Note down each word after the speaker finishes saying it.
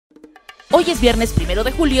Hoy es viernes 1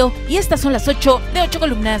 de julio y estas son las 8 de 8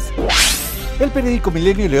 columnas. El periódico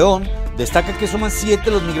Milenio y León destaca que suman 7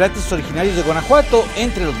 los migrantes originarios de Guanajuato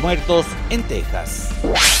entre los muertos en Texas.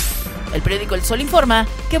 El periódico El Sol informa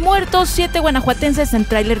que muertos 7 guanajuatenses en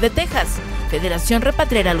tráiler de Texas. Federación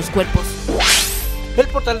repatriará los cuerpos. El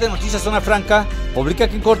portal de noticias Zona Franca publica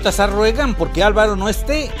que en Cortázar ruegan porque Álvaro no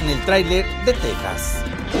esté en el tráiler de Texas.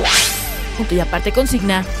 Punto y aparte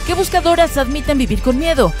consigna que buscadoras admiten vivir con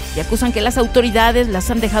miedo y acusan que las autoridades las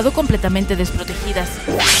han dejado completamente desprotegidas.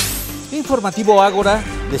 Informativo Ágora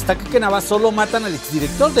destaca que en Navasolo matan al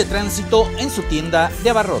exdirector de tránsito en su tienda de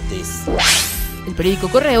abarrotes. El periódico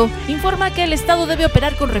Correo informa que el Estado debe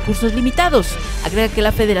operar con recursos limitados. Agrega que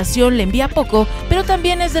la Federación le envía poco, pero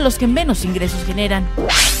también es de los que menos ingresos generan.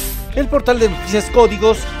 El portal de noticias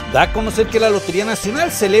Códigos da a conocer que la Lotería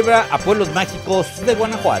Nacional celebra a pueblos mágicos de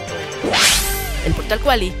Guanajuato. El portal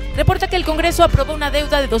Quali reporta que el Congreso aprobó una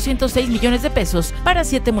deuda de 206 millones de pesos para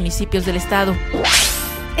 7 municipios del estado.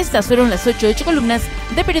 Estas fueron las 8 columnas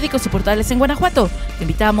de periódicos y portales en Guanajuato. Te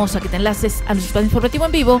invitamos a que te enlaces a nuestro espacio informativo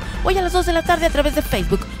en vivo hoy a las 2 de la tarde a través de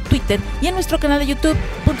Facebook, Twitter y en nuestro canal de YouTube,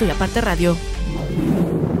 Punto y Aparte Radio.